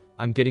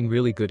 I'm getting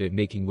really good at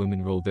making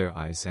women roll their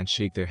eyes and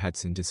shake their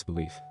heads in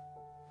disbelief.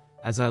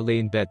 As I lay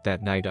in bed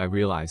that night, I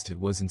realized it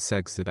wasn't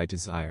sex that I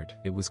desired,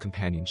 it was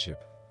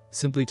companionship.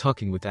 Simply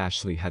talking with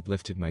Ashley had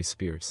lifted my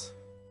spirits.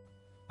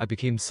 I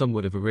became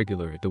somewhat of a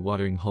regular at the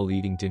watering hole,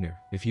 eating dinner,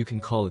 if you can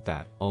call it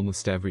that,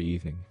 almost every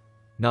evening.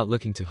 Not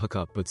looking to hook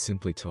up, but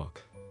simply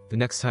talk. The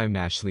next time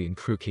Ashley and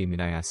crew came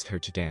in, I asked her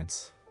to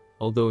dance.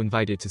 Although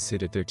invited to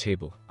sit at their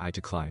table, I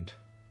declined.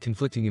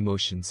 Conflicting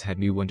emotions had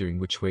me wondering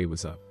which way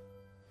was up.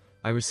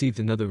 I received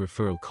another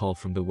referral call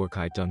from the work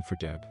I'd done for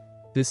Deb.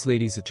 This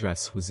lady's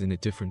address was in a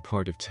different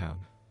part of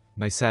town.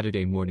 My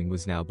Saturday morning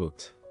was now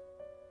booked.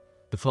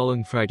 The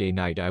following Friday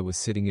night I was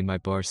sitting in my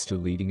bar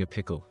stool eating a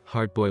pickle,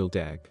 hard-boiled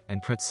egg,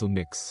 and pretzel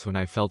mix when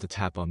I felt a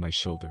tap on my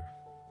shoulder.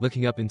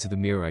 Looking up into the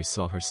mirror I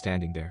saw her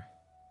standing there.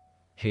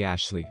 "Hey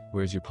Ashley,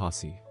 where's your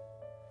posse?"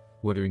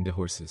 "Watering the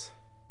horses.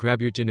 Grab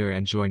your dinner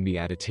and join me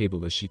at a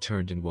table," as she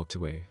turned and walked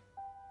away.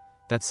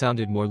 That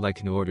sounded more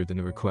like an order than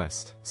a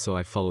request, so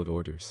I followed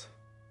orders.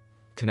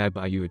 "Can I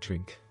buy you a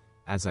drink?"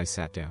 as I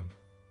sat down.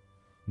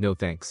 "No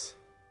thanks.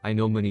 I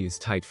know money is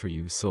tight for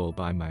you, so I'll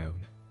buy my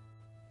own."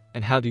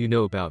 "And how do you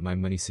know about my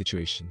money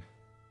situation?"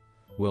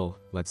 "Well,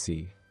 let's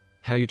see.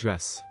 How you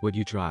dress, what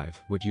you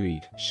drive, what you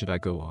eat, should I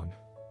go on?"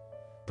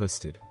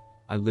 "Busted.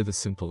 I live a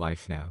simple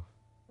life now.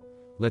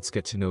 Let's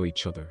get to know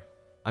each other.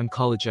 I'm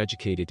college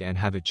educated and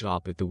have a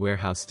job at the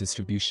warehouse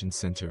distribution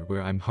center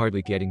where I'm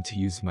hardly getting to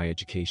use my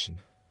education.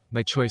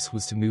 My choice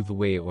was to move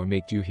away or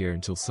make do here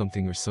until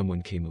something or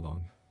someone came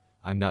along.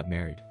 I'm not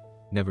married.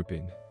 Never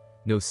been.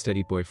 No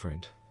steady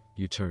boyfriend.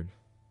 You turn.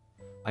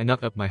 I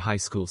knocked up my high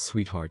school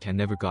sweetheart and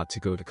never got to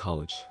go to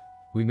college.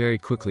 We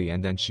married quickly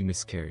and then she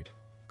miscarried.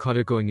 Caught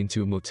her going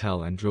into a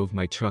motel and drove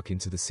my truck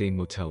into the same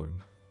motel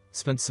room.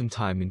 Spent some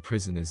time in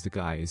prison as the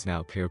guy is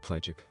now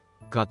paraplegic.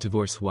 Got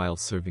divorced while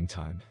serving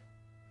time.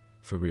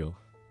 For real.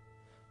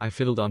 I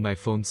fiddled on my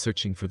phone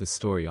searching for the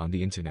story on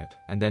the internet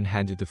and then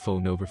handed the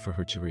phone over for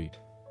her to read.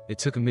 It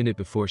took a minute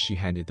before she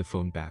handed the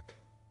phone back.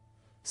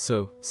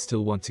 "So,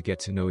 still want to get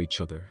to know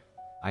each other?"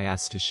 I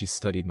asked as she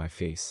studied my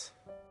face.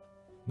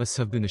 "Must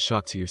have been a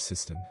shock to your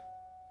system.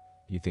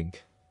 You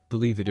think?"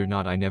 Believe it or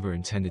not, I never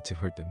intended to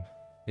hurt them.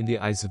 In the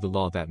eyes of the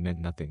law that meant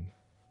nothing.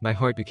 My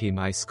heart became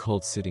ice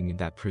cold sitting in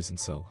that prison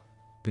cell.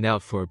 Been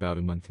out for about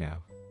a month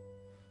now.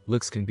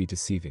 Looks can be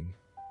deceiving.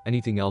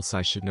 Anything else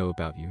I should know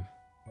about you?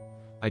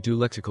 I do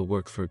electrical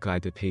work for a guy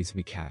that pays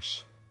me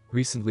cash.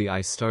 Recently I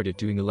started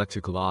doing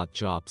electrical odd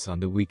jobs on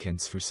the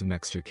weekends for some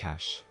extra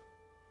cash.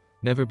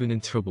 Never been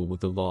in trouble with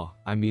the law,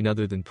 I mean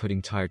other than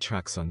putting tire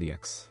tracks on the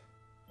X.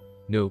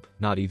 Nope,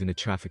 not even a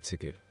traffic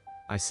ticket.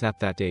 I snapped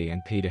that day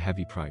and paid a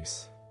heavy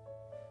price.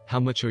 How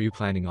much are you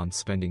planning on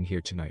spending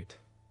here tonight?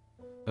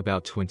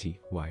 About 20,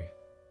 why?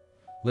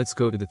 Let's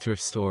go to the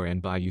thrift store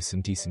and buy you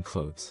some decent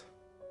clothes.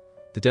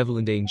 The devil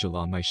and angel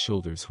on my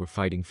shoulders were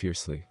fighting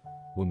fiercely.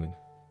 Woman.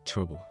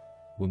 Trouble.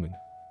 Woman.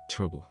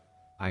 Trouble.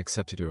 I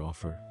accepted her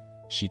offer.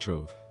 She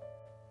drove.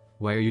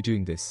 Why are you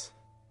doing this?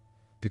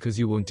 Because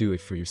you won't do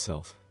it for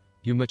yourself.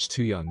 You're much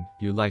too young,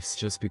 your life's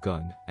just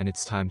begun, and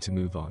it's time to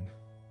move on.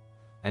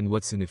 And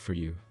what's in it for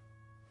you?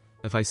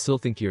 If I still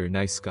think you're a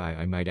nice guy,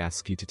 I might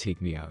ask you to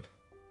take me out.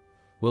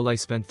 Well, I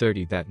spent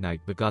 30 that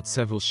night but got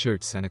several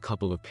shirts and a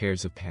couple of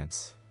pairs of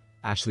pants.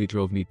 Ashley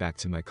drove me back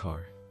to my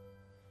car.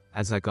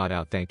 As I got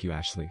out, "Thank you,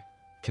 Ashley.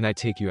 Can I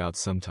take you out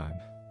sometime?"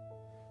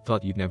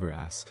 Thought you'd never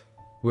ask.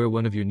 Wear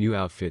one of your new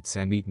outfits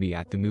and meet me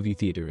at the movie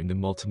theater in the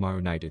mall tomorrow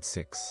night at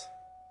 6.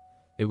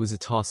 It was a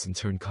toss and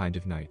turn kind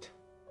of night.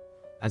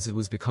 As it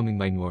was becoming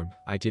my norm,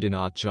 I did an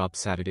odd job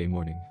Saturday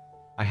morning.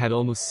 I had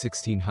almost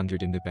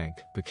 $1,600 in the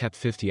bank, but kept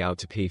 50 out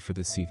to pay for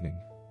this evening.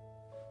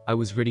 I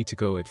was ready to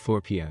go at 4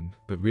 p.m,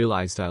 but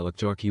realized I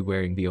looked dorky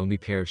wearing the only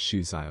pair of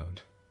shoes I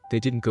owned. They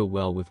didn't go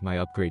well with my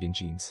upgrade in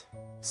jeans.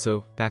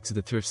 So, back to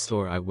the thrift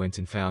store I went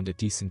and found a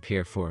decent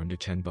pair for under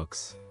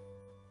 $10.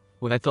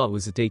 What I thought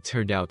was a date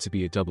turned out to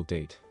be a double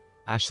date.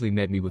 Ashley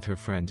met me with her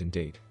friend and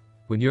date.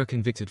 When you're a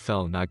convicted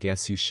felon, I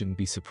guess you shouldn't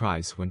be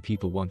surprised when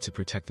people want to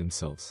protect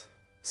themselves.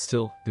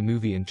 Still, the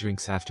movie and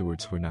drinks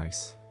afterwards were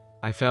nice.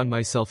 I found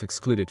myself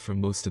excluded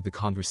from most of the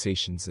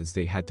conversations as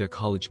they had their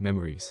college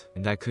memories,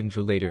 and I couldn't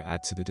relate or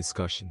add to the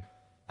discussion.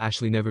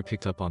 Ashley never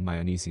picked up on my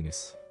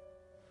uneasiness.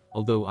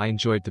 Although I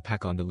enjoyed the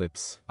peck on the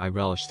lips, I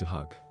relished the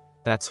hug.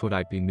 That's what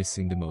I'd been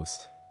missing the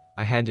most.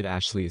 I handed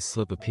Ashley a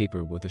slip of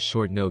paper with a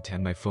short note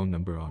and my phone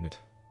number on it.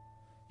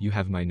 "You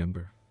have my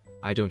number.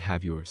 I don't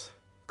have yours.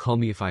 Call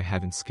me if I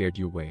haven't scared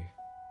you away."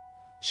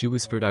 She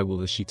whispered I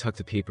will as she tucked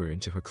the paper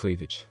into her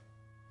cleavage.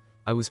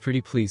 I was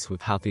pretty pleased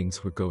with how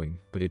things were going,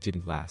 but it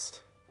didn't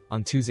last.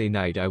 On Tuesday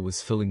night I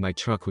was filling my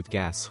truck with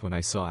gas when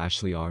I saw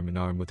Ashley arm in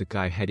arm with a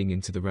guy heading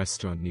into the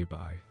restaurant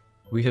nearby.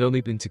 We had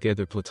only been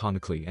together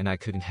platonically and I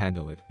couldn't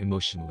handle it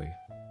emotionally.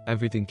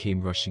 Everything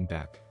came rushing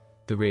back.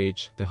 The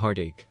rage, the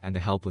heartache, and the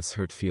helpless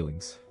hurt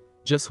feelings.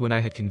 Just when I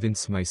had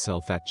convinced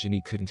myself that Ginny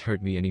couldn't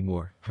hurt me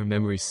anymore, her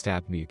memory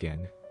stabbed me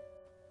again.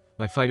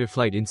 My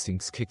fight-or-flight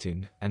instincts kicked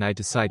in, and I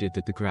decided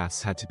that the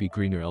grass had to be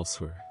greener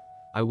elsewhere.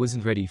 I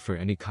wasn't ready for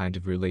any kind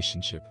of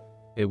relationship.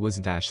 It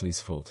wasn't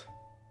Ashley's fault.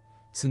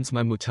 Since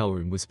my motel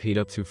room was paid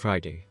up through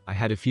Friday, I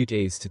had a few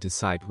days to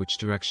decide which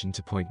direction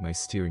to point my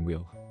steering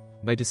wheel.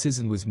 My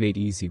decision was made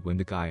easy when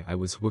the guy I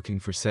was working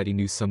for said he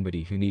knew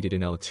somebody who needed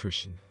an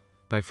electrician.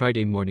 By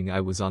Friday morning I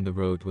was on the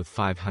road with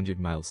 500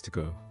 miles to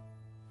go.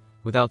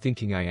 Without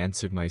thinking I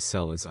answered my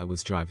cell as I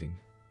was driving.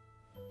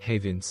 "Hey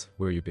Vince,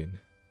 where you been?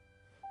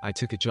 I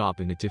took a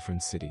job in a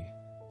different city.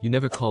 You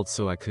never called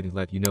so I couldn't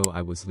let you know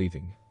I was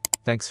leaving."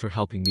 Thanks for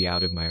helping me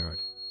out of my art.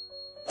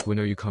 When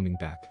are you coming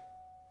back?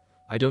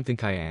 I don't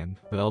think I am,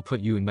 but I'll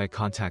put you in my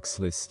contacts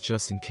list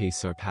just in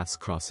case our paths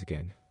cross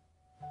again.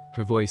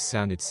 Her voice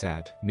sounded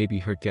sad, maybe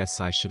her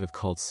guess I should have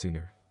called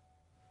sooner.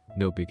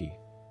 No biggie.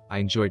 I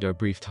enjoyed our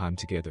brief time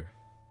together.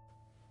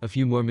 A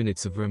few more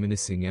minutes of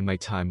reminiscing and my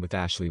time with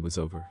Ashley was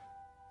over.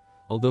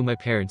 Although my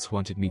parents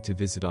wanted me to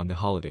visit on the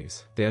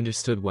holidays, they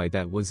understood why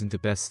that wasn't the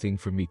best thing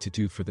for me to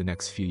do for the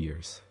next few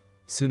years.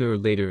 Sooner or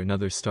later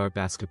another star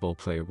basketball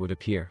player would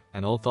appear,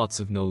 and all thoughts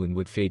of Nolan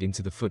would fade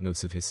into the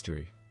footnotes of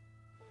history.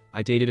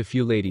 I dated a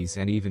few ladies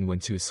and even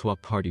went to a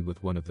swap party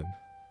with one of them.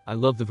 I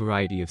love the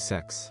variety of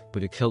sex,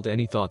 but it killed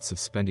any thoughts of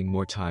spending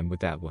more time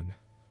with that one.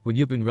 When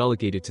you've been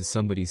relegated to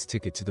somebody's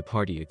ticket to the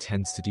party, it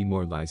tends to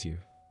demoralize you.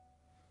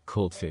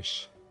 Cold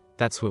fish.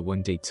 That's what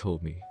one date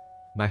told me.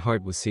 My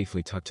heart was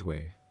safely tucked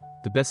away.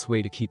 The best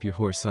way to keep your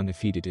horse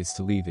undefeated is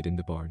to leave it in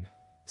the barn.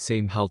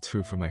 Same held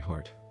true for my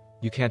heart.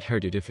 You can't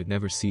hurt it if it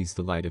never sees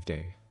the light of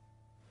day.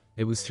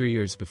 It was 3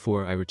 years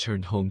before I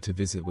returned home to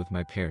visit with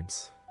my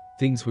parents.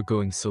 Things were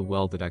going so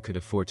well that I could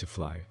afford to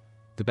fly.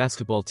 The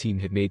basketball team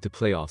had made the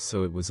playoffs,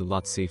 so it was a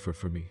lot safer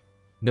for me.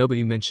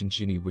 Nobody mentioned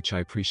Ginny, which I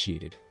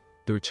appreciated.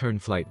 The return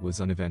flight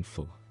was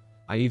uneventful.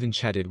 I even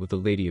chatted with a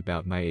lady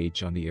about my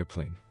age on the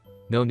airplane.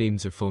 No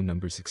names or phone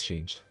numbers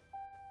exchanged.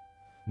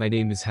 My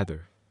name is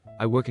Heather.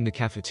 I work in the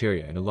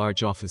cafeteria in a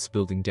large office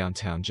building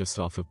downtown just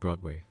off of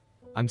Broadway.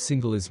 I'm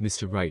single as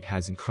Mr. Wright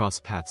hasn't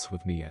crossed paths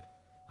with me yet.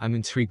 I'm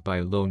intrigued by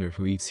a loner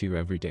who eats here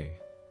every day.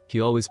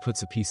 He always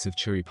puts a piece of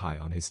cherry pie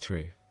on his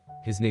tray.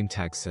 His name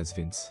tag says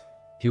Vince.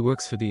 He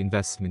works for the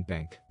investment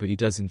bank, but he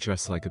doesn't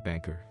dress like a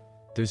banker.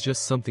 There's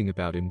just something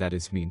about him that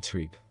is me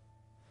intrigued.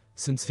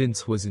 Since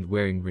Vince wasn't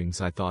wearing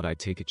rings, I thought I'd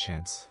take a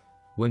chance.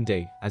 One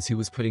day, as he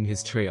was putting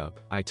his tray up,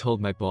 I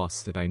told my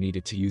boss that I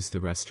needed to use the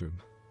restroom.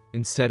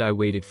 Instead, I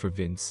waited for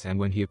Vince, and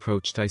when he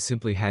approached, I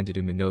simply handed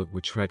him a note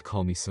which read,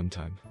 "Call me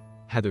sometime.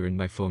 Heather," and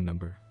my phone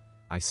number.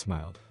 I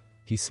smiled.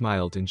 He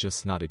smiled and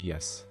just nodded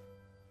yes.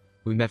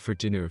 We met for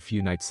dinner a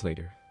few nights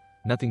later.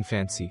 Nothing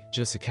fancy,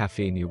 just a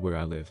cafe near where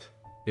I lived.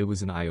 It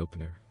was an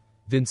eye-opener.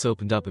 Vince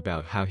opened up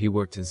about how he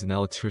worked as an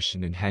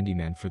electrician and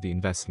handyman for the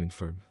investment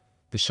firm.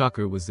 The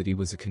shocker was that he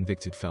was a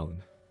convicted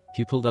felon.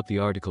 He pulled up the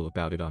article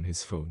about it on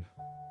his phone.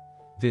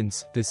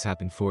 "Vince, this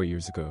happened 4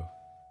 years ago.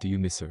 Do you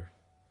miss her?"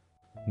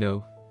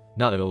 "No,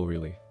 not at all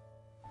really."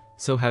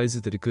 "So how is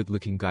it that a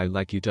good-looking guy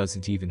like you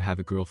doesn't even have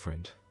a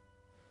girlfriend?"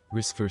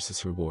 Risk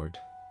versus reward.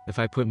 If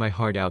I put my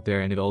heart out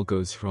there and it all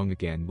goes wrong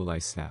again, will I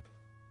snap?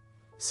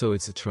 So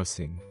it's a trust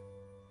thing.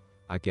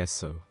 I guess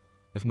so.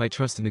 If my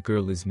trust in a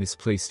girl is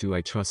misplaced, do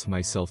I trust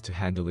myself to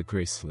handle it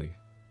gracefully?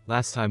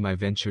 Last time I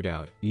ventured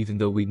out, even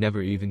though we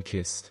never even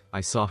kissed,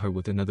 I saw her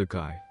with another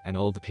guy, and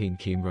all the pain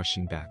came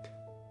rushing back.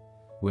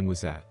 When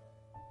was that?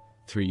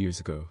 3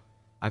 years ago.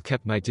 I've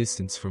kept my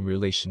distance from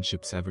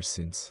relationships ever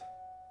since.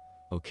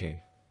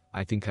 Okay.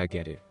 I think I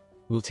get it.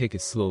 We'll take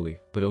it slowly,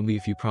 but only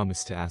if you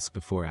promise to ask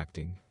before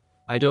acting.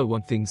 I don't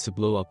want things to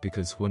blow up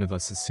because one of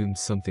us assumed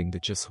something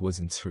that just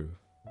wasn't true.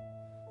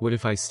 What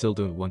if I still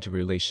don't want a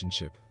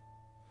relationship?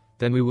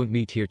 Then we won't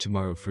meet here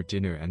tomorrow for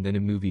dinner and then a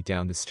movie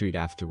down the street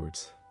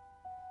afterwards.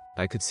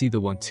 I could see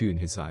the want to in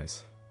his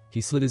eyes. He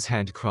slid his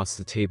hand across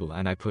the table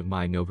and I put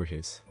mine over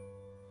his.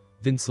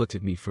 Vince looked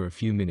at me for a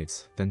few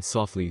minutes, then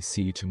softly,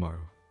 "See you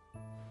tomorrow."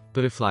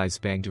 Butterflies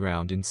banged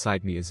around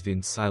inside me as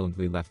Vince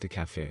silently left the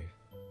cafe.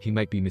 He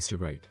might be Mr.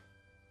 Right.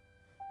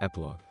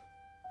 Epilogue.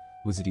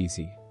 Was it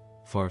easy?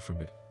 Far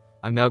from it.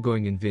 I'm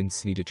outgoing and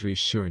Vince needed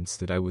reassurance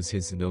that I was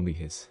his and only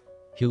his.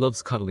 He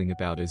loves cuddling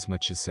about as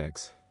much as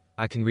sex.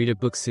 I can read a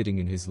book sitting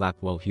in his lap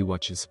while he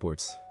watches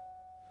sports.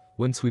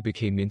 Once we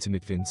became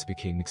intimate, Vince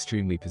became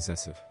extremely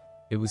possessive.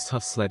 It was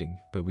tough sledding,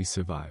 but we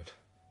survived.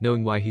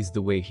 Knowing why he's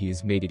the way he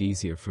has made it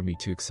easier for me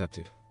to accept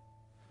it.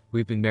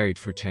 We've been married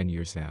for 10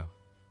 years now.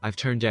 I've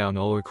turned down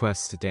all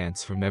requests to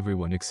dance from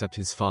everyone except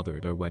his father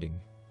at our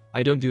wedding.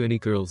 I don't do any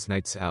girls'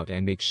 nights out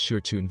and make sure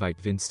to invite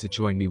Vince to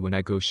join me when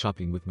I go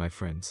shopping with my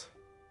friends.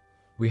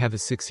 We have a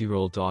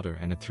 6-year-old daughter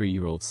and a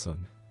 3-year-old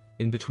son.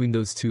 In between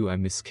those two, I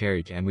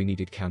miscarried and we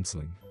needed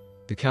counseling.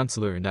 The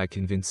counselor and I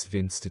convinced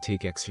Vince to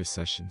take extra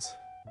sessions.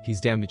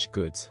 He's damaged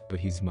goods, but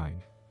he's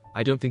mine.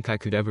 I don't think I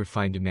could ever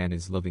find a man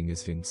as loving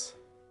as Vince.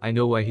 I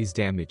know why he's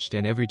damaged,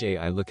 and every day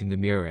I look in the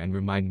mirror and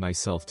remind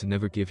myself to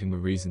never give him a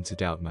reason to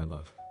doubt my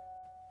love.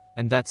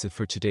 And that's it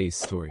for today's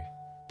story.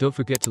 Don't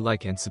forget to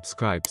like and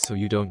subscribe so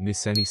you don't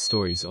miss any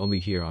stories only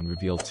here on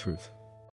Revealed Truth.